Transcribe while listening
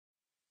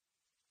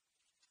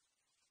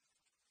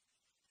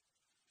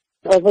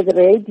over the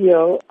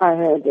radio, I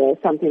heard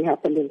something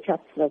happened in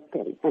Chatsworth,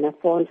 and I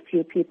phoned a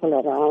few people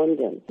around,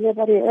 and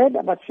nobody heard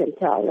about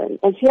Chantal.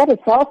 And she had a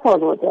cell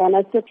phone with her, and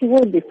I said, she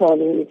wouldn't be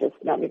phoning me just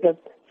now, because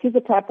she's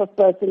the type of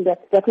person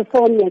that would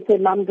phone me and say,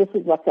 Mom, this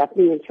is what's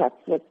happening in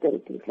Chatsworth,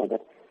 and things like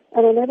that.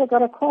 And I never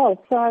got a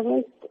call. So I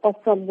went off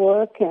from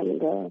work and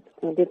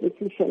didn't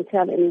see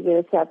Chantal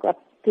anywhere. So I got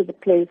to the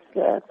place,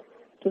 to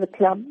the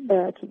club,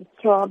 to the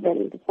Throb,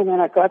 and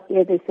when I got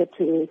there, they said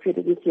to me, if you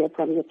didn't hear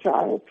from your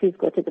child, please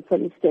go to the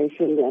police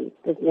station, and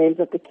there's names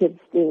of the kids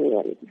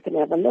there, and you can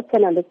have a look.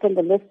 And I looked on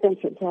the list, and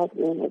Chantal's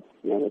name was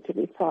never to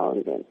be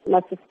found, and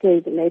must have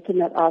stayed in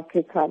National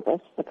Arcade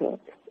Hospital.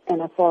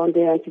 And I found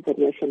there, and she said,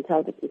 no,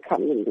 Chantal didn't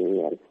come in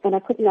there. And I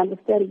couldn't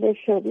understand where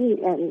she was,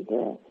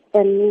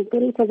 and then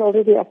it was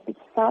already after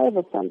 5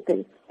 or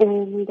something.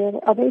 And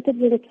I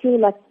waited in the queue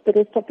like the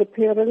rest of the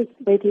parents,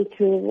 waiting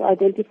to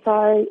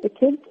identify the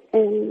kids.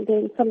 And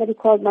then somebody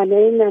called my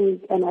name,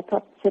 and I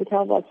thought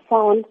Chantal was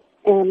found,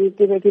 and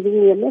they were giving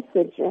me a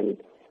message. And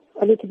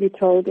only to be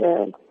told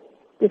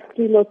there's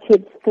 3 more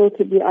kids still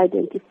to be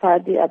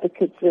identified. The other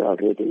kids were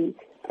already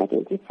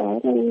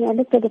identified. And I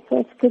looked at the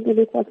first kid, and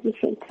it wasn't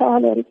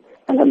Chantal.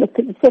 And I looked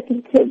at the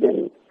second kid,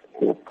 and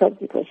of course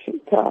it was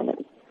Chantal.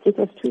 And it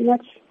was too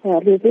much.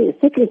 Raising a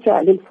second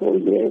child in 4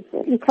 years.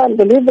 You can't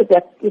believe it.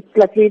 That it's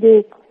like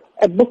reading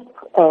a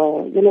book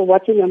or,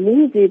 watching a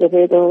movie, the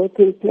way the whole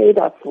thing played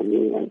out for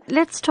me. And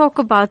let's talk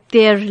about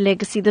their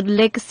legacy, the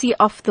legacy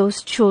of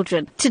those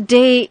children.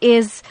 Today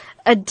is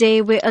a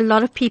day where a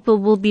lot of people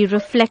will be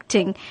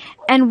reflecting.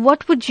 And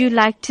what would you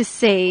like to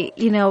say,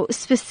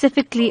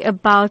 specifically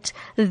about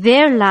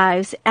their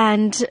lives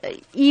and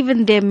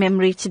even their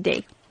memory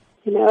today?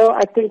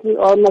 I think we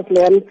all must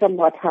learn from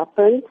what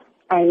happened.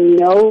 I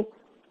know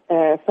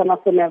some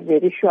of them have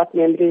very short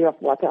memory of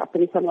what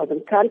happened. Some of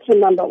them can't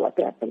remember what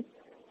happened.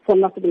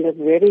 Some of them are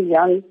very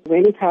young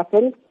when it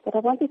happened. But I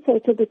want to say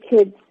to the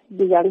kids,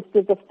 the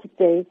youngsters of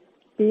today,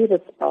 be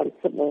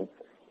responsible.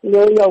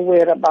 Know your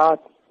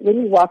whereabouts. When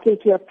you walk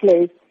into a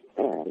place,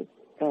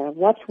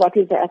 watch what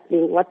is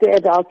happening, what the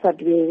adults are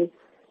doing.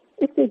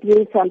 If they're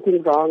doing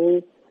something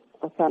wrong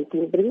or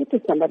something, bring it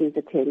to somebody's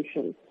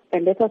attention.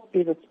 And let us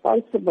be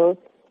responsible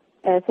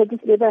so this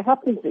never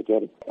happens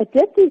again. A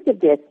death is a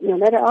death. No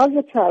matter how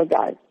your child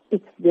dies,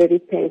 it's very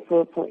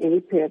painful for any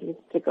parent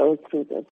to go through this.